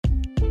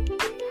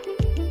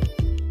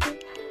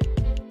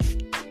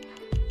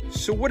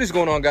So what is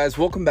going on, guys?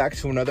 Welcome back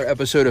to another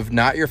episode of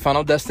Not Your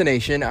Final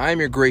Destination. I'm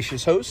your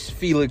gracious host,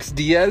 Felix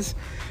Diaz,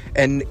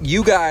 and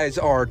you guys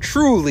are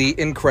truly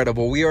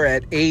incredible. We are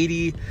at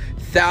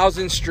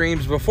 80,000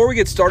 streams. Before we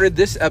get started,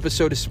 this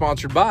episode is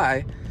sponsored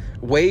by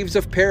Waves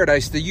of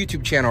Paradise, the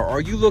YouTube channel. Are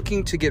you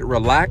looking to get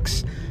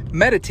relaxed,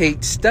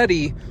 meditate,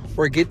 study,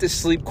 or get to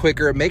sleep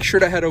quicker? Make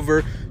sure to head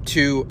over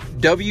to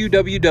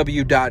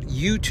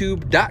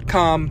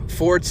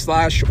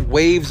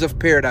www.youtube.com/Waves of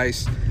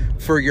Paradise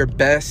for your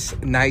best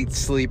night's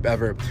sleep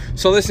ever.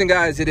 So listen,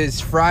 guys, it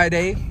is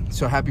Friday.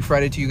 So happy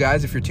Friday to you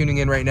guys if you're tuning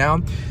in right now.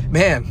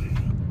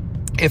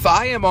 Man, if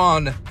I am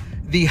on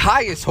the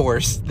highest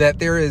horse that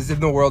there is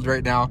in the world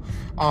right now,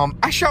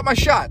 I shot my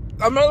shot.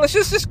 Let's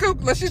just go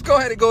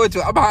ahead and go into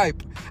it. I'm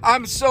hype.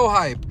 I'm so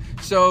hype.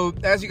 So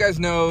as you guys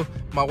know,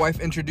 my wife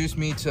introduced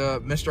me to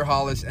Mr.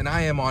 Hollis, and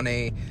I am on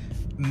a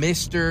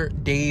Mr.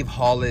 Dave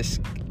Hollis.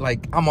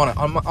 Like I'm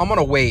on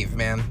a wave,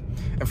 man.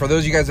 And for those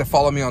of you guys that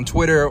follow me on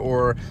Twitter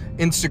or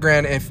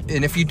Instagram,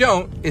 if you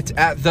don't, it's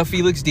at The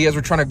Felix Diaz.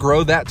 We're trying to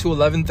grow that to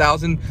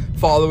 11,000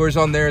 followers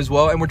on there as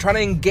well. And we're trying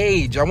to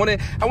engage. I want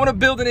to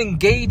build an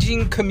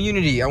engaging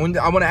community. I want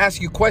to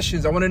ask you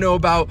questions. I want to know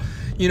about,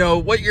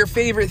 what your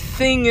favorite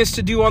thing is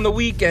to do on the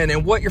weekend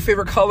and what your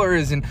favorite color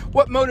is and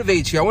what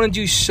motivates you. I want to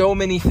do so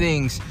many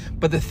things.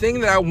 But the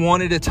thing that I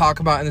wanted to talk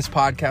about in this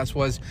podcast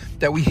was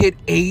that we hit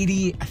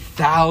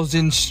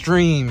 80,000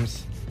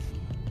 streams.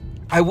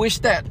 I wish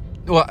that...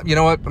 Well, you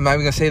know what? I'm not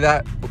even going to say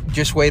that.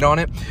 Just wait on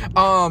it.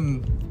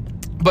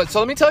 But so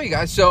let me tell you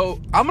guys.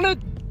 So I'm going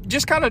to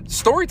just kind of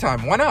story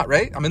time. Why not,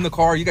 right? I'm in the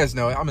car. You guys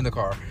know it. I'm in the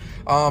car.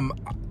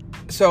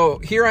 So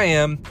here I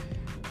am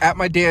at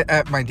my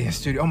dance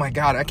studio. Oh my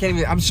God.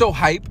 I'm so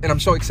hyped and I'm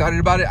so excited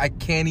about it. I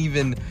can't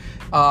even,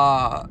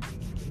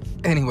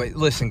 anyway,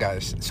 listen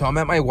guys. So I'm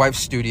at my wife's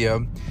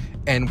studio.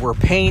 And we're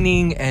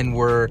painting and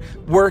we're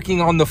working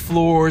on the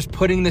floors,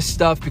 putting this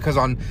stuff because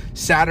on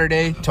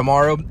Saturday,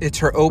 tomorrow, it's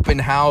her open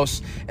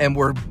house and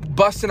we're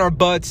busting our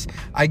butts.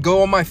 I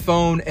go on my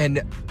phone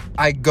and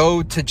I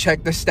go to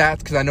check the stats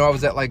because I know I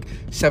was at like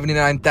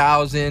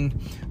 79,000.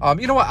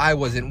 You know what? I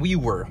wasn't. We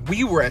were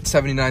at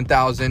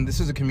 79,000. This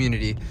is a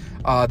community,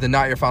 the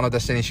Not Your Final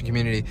Destination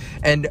community.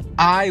 And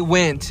I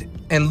went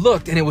and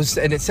looked and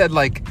it said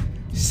like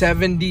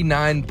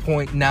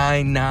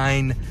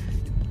 79.99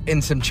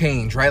 and some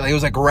change, right? Like it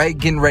was like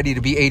getting ready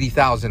to be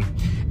 80,000.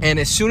 And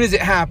as soon as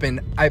it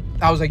happened, I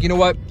was like, you know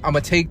what? I'm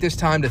gonna take this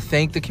time to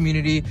thank the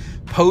community,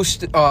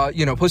 post it on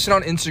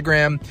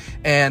Instagram.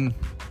 And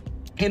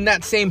in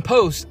that same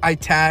post, I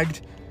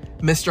tagged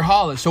Mr.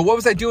 Hollis. So what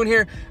was I doing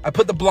here? I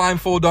put the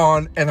blindfold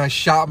on and I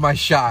shot my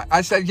shot.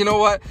 I said, you know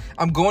what?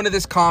 I'm going to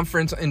this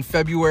conference in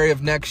February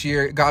of next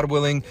year, God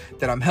willing,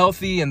 that I'm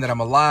healthy and that I'm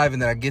alive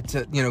and that I get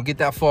to, get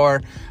that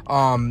far.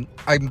 I'm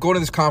going to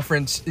this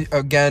conference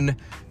again.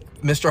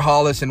 Mr.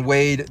 Hollis and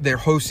Wade, they're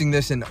hosting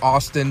this in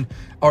Austin,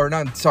 or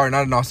not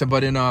in Austin,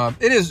 but it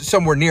is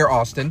somewhere near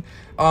Austin.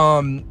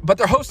 But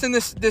they're hosting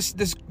this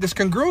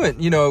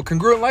congruent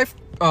life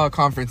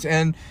conference,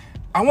 and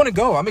I want to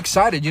go. I'm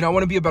excited. I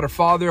want to be a better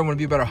father. I want to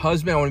be a better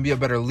husband. I want to be a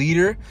better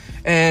leader.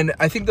 And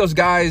I think those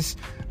guys,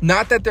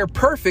 not that they're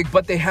perfect,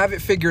 but they have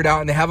it figured out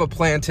and they have a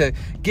plan to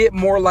get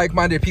more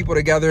like-minded people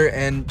together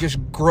and just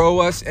grow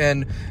us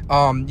and,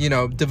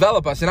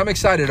 develop us. And I'm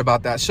excited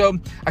about that. So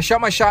I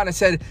shot my shot and I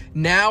said,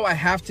 now I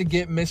have to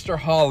get Mr.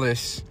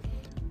 Hollis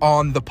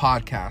on the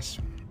podcast.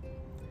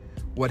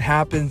 What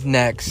happens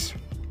next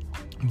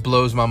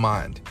blows my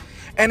mind.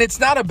 And it's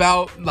not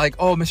about like,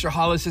 oh, Mr.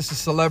 Hollis is a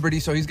celebrity,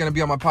 so he's going to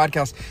be on my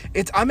podcast.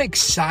 I'm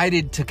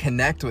excited to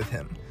connect with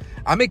him.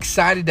 I'm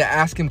excited to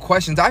ask him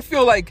questions. I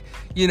feel like,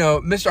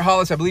 Mr.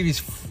 Hollis, I believe he's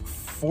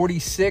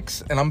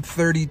 46 and I'm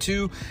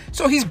 32.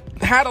 So he's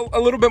had a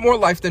little bit more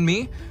life than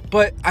me.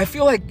 But I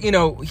feel like,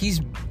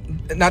 he's,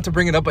 not to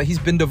bring it up, but he's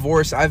been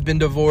divorced. I've been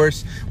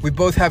divorced. We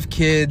both have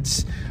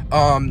kids.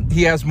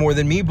 He has more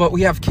than me, but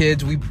we have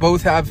kids. We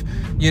both have,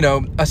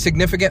 a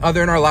significant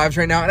other in our lives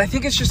right now. And I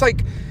think it's just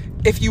like,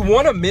 if you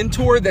want a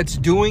mentor that's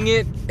doing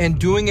it and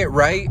doing it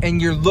right,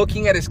 and you're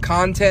looking at his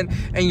content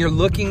and you're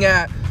looking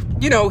at,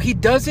 he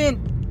doesn't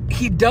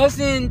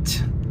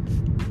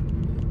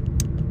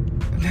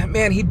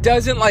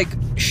like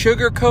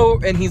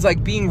sugarcoat, and he's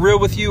like being real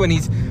with you and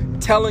he's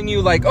telling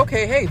you like,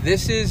 okay, hey,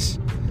 this is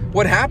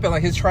what happened.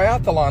 Like his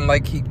triathlon,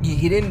 like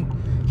he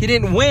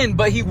didn't win,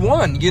 but he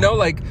won,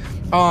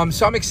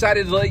 so I'm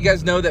excited to let you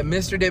guys know that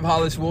Mr. Dave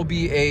Hollis will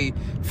be a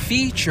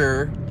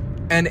feature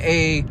and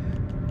a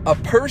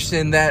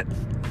person that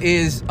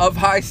is of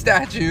high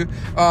stature,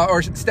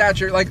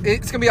 like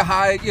it's gonna be a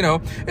high,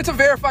 it's a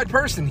verified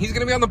person. He's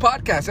gonna be on the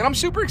podcast, and I'm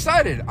super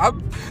excited.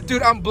 I'm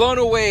blown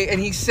away.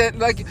 And he said,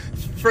 like,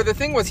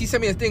 he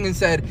sent me a thing and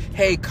said,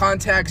 hey,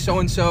 contact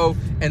so-and-so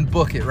and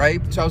book it, right?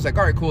 So I was like,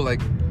 all right, cool.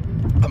 Like,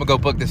 I'm gonna go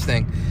book this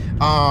thing.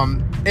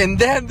 And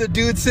then the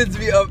dude sends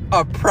me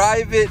a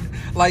private,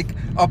 like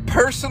a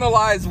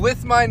personalized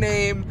with my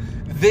name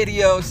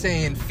video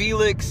saying,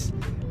 Felix,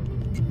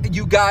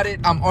 you got it.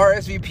 I'm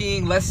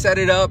RSVPing. Let's set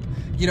it up.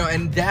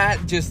 and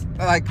that just,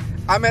 like,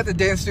 I'm at the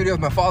dance studio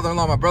with my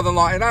father-in-law, my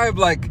brother-in-law, and I'm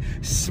like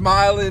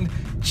smiling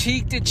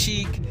cheek to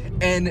cheek.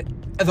 And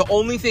the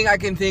only thing I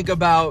can think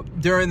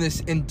about during this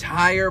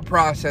entire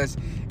process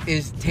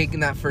is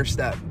taking that first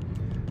step.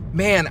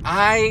 Man,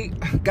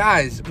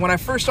 guys, when I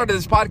first started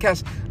this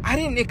podcast, I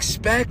didn't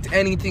expect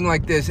anything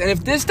like this. And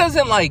if this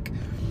doesn't like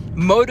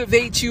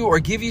motivate you or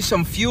give you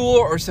some fuel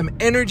or some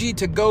energy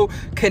to go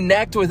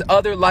connect with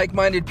other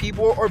like-minded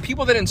people or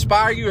people that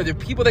inspire you or the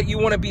people that you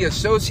want to be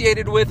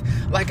associated with,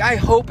 like, I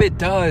hope it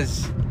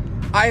does.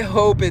 I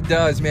hope it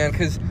does, man,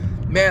 because,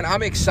 man,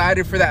 I'm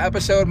excited for that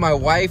episode. My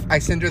wife, I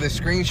sent her the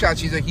screenshot.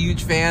 She's a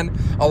huge fan,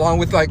 along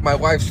with, like, my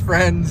wife's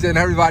friends and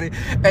everybody.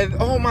 And,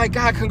 oh, my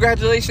God,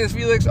 congratulations,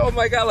 Felix. Oh,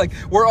 my God, like,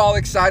 we're all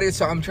excited.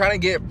 So I'm trying to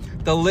get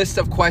the list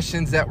of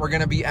questions that we're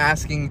going to be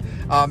asking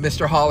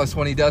Mr. Hollis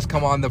when he does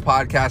come on the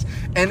podcast.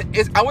 And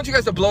I want you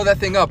guys to blow that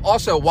thing up.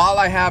 Also, while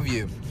I have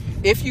you,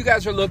 if you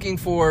guys are looking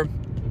for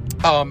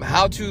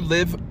how to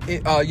live,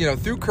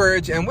 through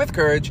courage and with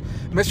courage,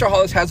 Mr.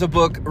 Hollis has a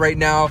book right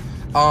now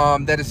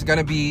that is going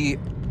to be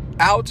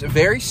out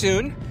very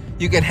soon.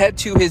 You can head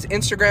to his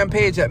Instagram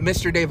page at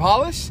Mr. Dave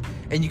Hollis,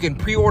 and you can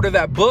pre-order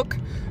that book.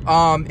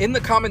 In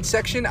the comment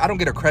section, I don't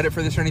get a credit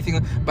for this or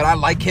anything, but I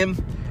like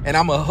him, and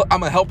I'm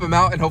gonna help him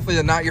out, and hopefully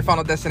the Not Your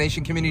Final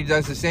Destination community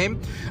does the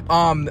same.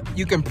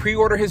 You can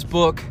pre-order his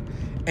book,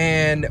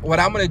 and what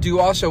I'm gonna do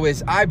also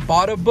is I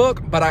bought a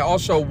book, but I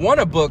also want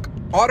a book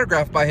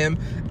autographed by him.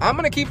 I'm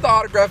gonna keep the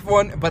autographed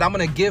one, but I'm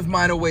gonna give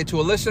mine away to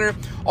a listener.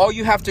 All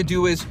you have to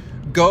do is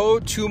go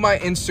to my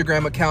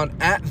Instagram account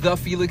at the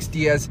Felix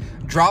Diaz,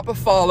 drop a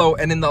follow,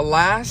 and in the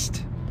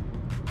last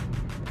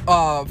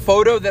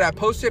photo that I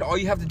posted, all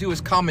you have to do is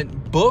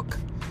comment book,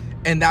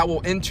 and that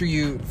will enter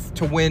you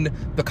to win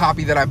the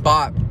copy that I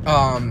bought,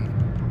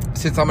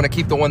 since I'm going to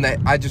keep the one that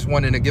I just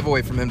won in a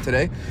giveaway from him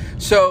today.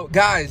 So,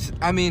 guys,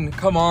 I mean,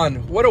 come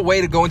on. What a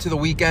way to go into the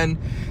weekend.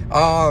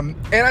 And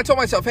I told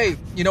myself, hey,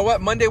 you know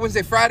what? Monday,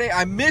 Wednesday, Friday,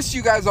 I missed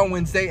you guys on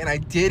Wednesday, and I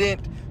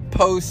didn't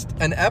post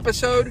an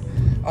episode.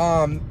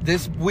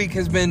 This week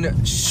has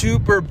been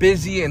super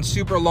busy and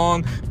super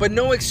long, but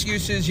no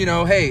excuses.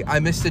 Hey, I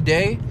missed a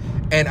day,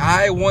 and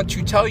I want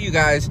to tell you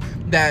guys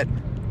that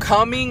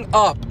coming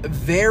up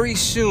very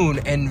soon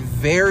and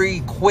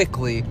very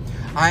quickly,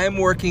 I am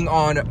working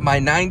on my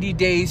 90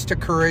 Days to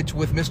Courage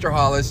with Mr.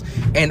 Hollis,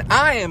 and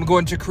I am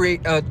going to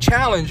create a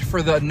challenge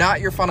for the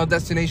Not Your Final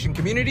Destination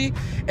community,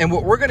 and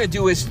what we're going to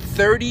do is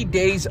 30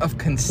 days of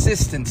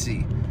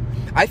consistency.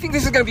 I think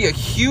this is going to be a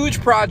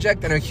huge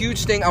project and a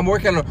huge thing. I'm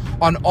working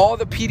on all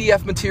the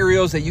PDF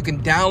materials that you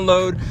can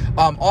download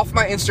off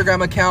my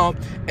Instagram account,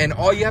 and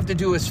all you have to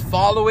do is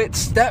follow it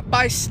step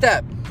by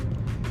step.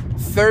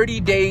 30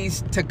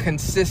 days to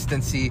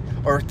consistency,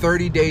 or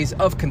 30 days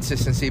of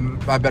consistency,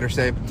 I better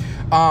say.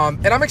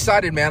 And I'm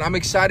excited, man. I'm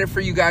excited for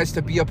you guys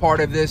to be a part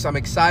of this. I'm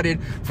excited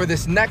for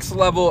this next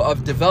level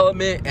of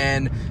development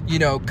and,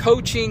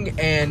 coaching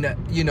and,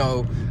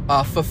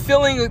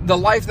 fulfilling the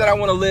life that I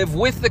want to live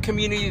with the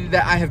community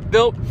that I have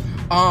built.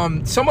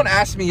 Someone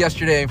asked me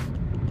yesterday,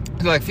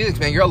 like, Felix,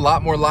 man, you're a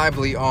lot more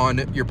lively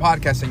on your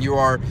podcast than you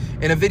are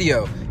in a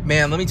video.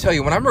 Man, let me tell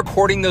you, when I'm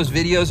recording those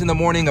videos in the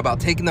morning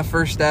about taking the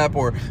first step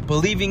or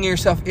believing in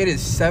yourself, it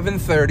is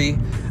 7:30.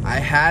 I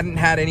hadn't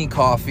had any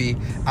coffee.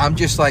 I'm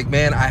just like,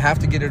 man, I have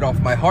to get it off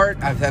my heart.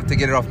 I have to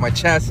get it off my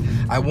chest.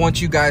 I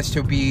want you guys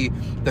to be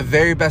the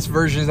very best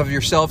versions of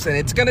yourselves, and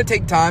it's going to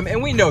take time,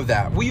 and we know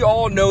that. We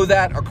all know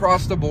that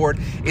across the board.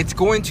 It's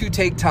going to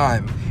take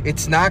time.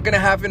 It's not going to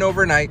happen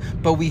overnight,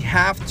 but we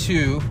have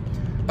to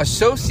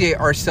associate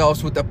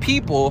ourselves with the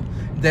people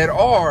that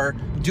are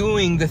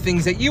doing the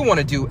things that you want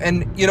to do.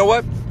 And you know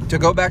what? To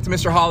go back to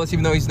Mr. Hollis,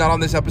 even though he's not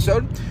on this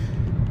episode,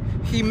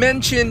 he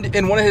mentioned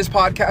in one of his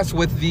podcasts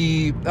with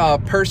the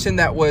person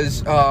that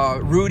was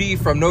Rudy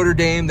from Notre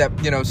Dame that,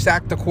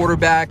 sacked the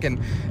quarterback,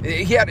 and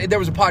there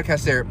was a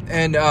podcast there,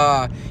 and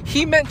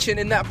he mentioned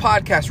in that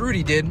podcast,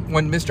 Rudy did,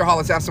 when Mr.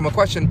 Hollis asked him a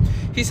question,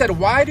 he said,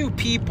 why do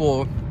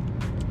people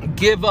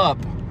give up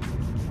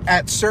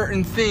at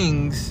certain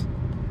things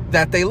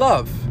that they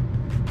love?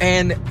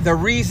 And the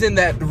reason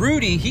that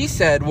Rudy, he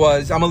said,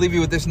 was, I'm going to leave you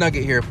with this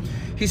nugget here.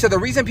 He said the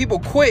reason people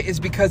quit is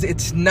because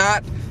it's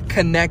not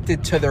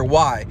connected to their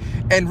why.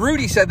 And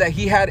Rudy said that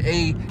he had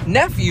a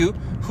nephew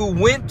who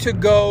went to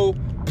go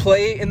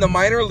play in the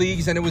minor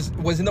leagues, and it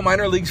was in the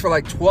minor leagues for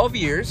like 12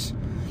 years.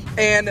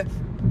 And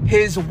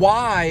his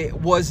why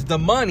was the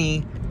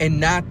money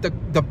and not the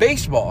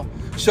baseball.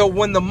 So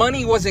when the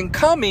money wasn't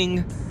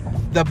coming,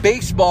 the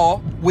baseball,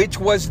 which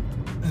was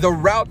the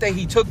route that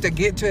he took to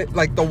get to,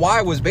 like, the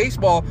why was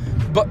baseball.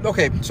 But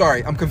okay,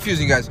 sorry, I'm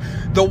confusing you guys.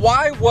 The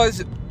why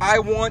was, I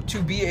want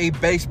to be a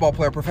baseball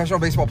player, professional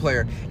baseball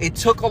player. It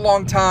took a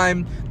long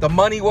time. The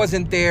money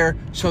wasn't there.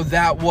 So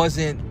that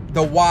wasn't,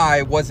 the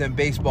why wasn't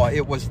baseball.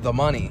 It was the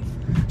money.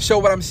 So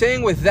what I'm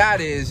saying with that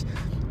is,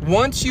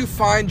 once you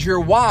find your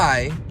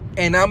why,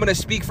 and I'm going to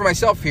speak for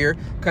myself here,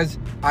 because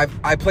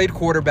I played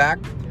quarterback.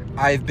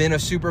 I've been a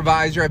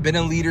supervisor. I've been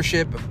in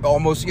leadership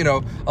almost,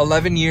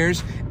 11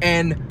 years.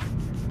 And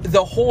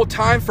the whole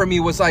time for me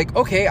was like,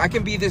 okay, I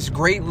can be this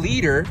great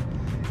leader,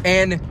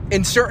 and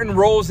in certain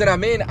roles that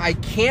I'm in, I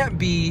can't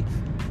be,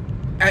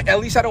 at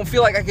least I don't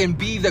feel like I can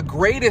be the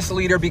greatest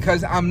leader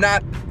because I'm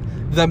not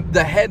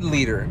the head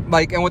leader.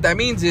 Like, and what that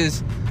means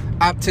is,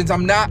 since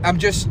I'm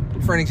just,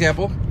 for an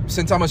example,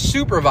 since I'm a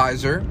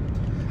supervisor,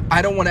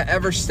 I don't want to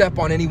ever step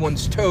on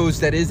anyone's toes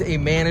that is a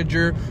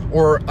manager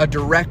or a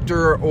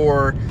director,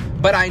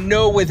 but I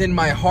know within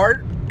my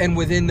heart and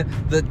within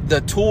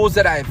the tools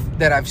that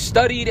I've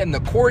studied and the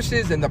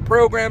courses and the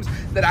programs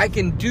that I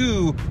can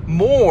do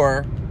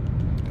more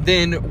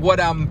than what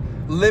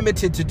I'm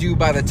limited to do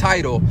by the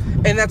title.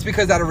 And that's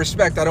because out of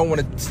respect, I don't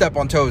want to step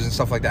on toes and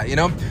stuff like that, you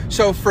know?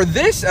 So for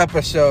this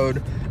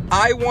episode,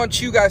 I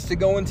want you guys to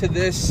go into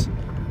this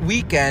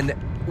weekend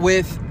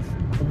with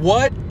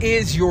what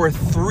is your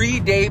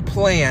 3-day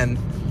plan,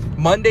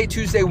 Monday,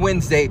 Tuesday,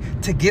 Wednesday,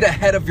 to get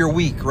ahead of your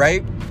week,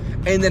 right?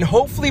 And then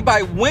hopefully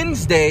by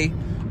Wednesday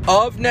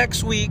of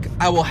next week,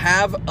 I will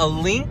have a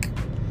link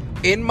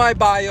in my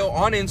bio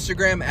on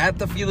Instagram at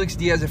the Felix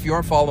Diaz, if you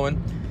aren't following,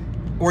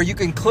 where you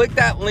can click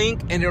that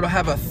link and it'll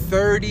have a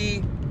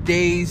 30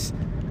 days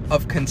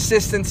of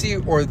consistency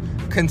or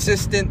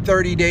consistent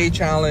 30-day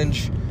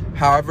challenge,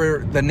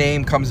 however the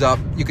name comes up.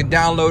 You can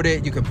download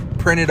it, you can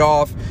print it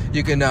off,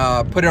 you can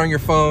put it on your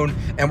phone,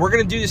 and we're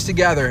going to do this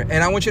together.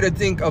 And I want you to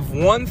think of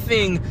one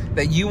thing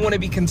that you want to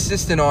be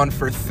consistent on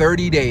for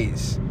 30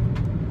 days.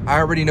 I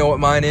already know what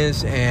mine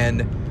is,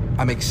 and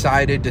I'm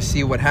excited to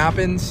see what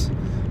happens.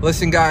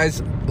 Listen,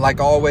 guys,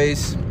 like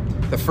always,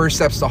 the first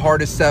step's the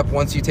hardest step.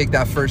 Once you take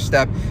that first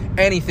step,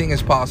 anything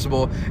is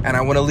possible. And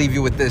I want to leave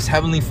you with this.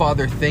 Heavenly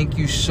Father, thank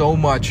you so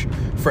much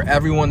for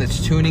everyone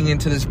that's tuning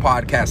into this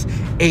podcast.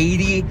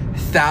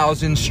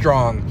 80,000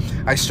 strong.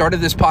 I started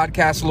this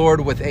podcast,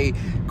 Lord, with a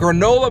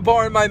granola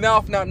bar in my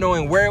mouth, not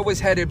knowing where it was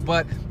headed,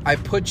 but I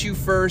put you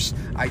first.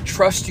 I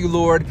trust you,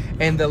 Lord.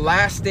 And the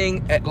last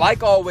thing,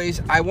 like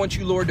always, I want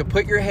you, Lord, to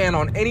put your hand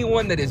on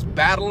anyone that is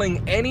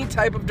battling any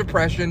type of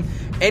depression,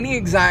 any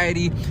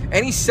anxiety,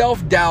 any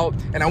self-doubt,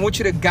 and I want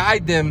you to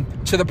guide them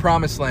to the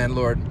promised land,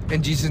 Lord.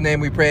 In Jesus' name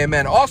we pray,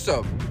 amen.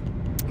 Also,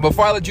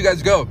 before I let you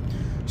guys go,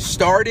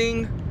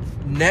 starting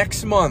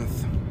next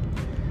month,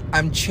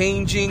 I'm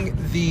changing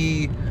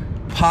the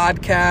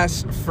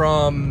podcast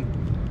from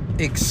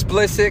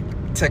explicit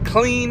to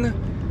clean.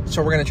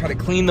 So we're going to try to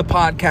clean the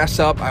podcast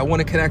up. I want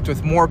to connect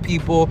with more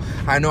people.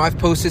 I know I've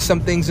posted some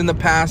things in the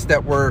past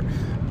that were,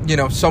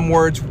 some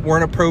words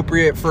weren't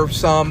appropriate for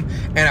some,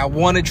 and I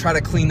want to try to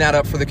clean that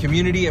up for the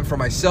community and for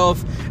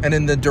myself, and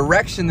in the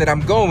direction that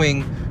I'm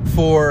going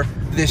for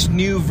this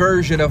new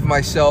version of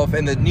myself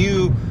and the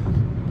new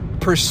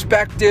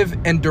perspective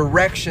and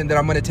direction that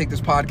I'm going to take this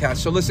podcast.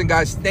 So listen,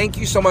 guys, thank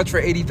you so much for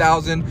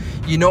 80,000.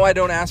 You know I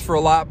don't ask for a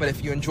lot, but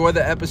if you enjoy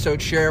the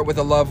episode, share it with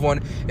a loved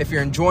one. If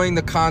you're enjoying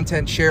the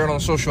content, share it on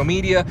social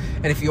media.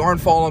 And if you aren't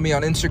following me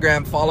on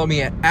Instagram, follow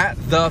me at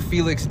the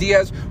Felix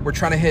Diaz. We're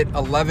trying to hit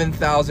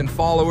 11,000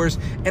 followers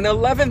and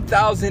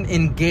 11,000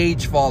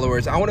 engaged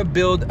followers. I want to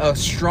build a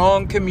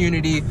strong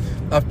community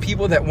of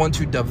people that want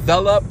to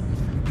develop,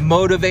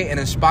 motivate, and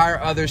inspire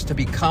others to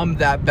become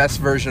that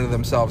best version of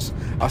themselves.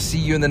 I'll see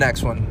you in the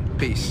next one.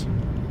 Peace.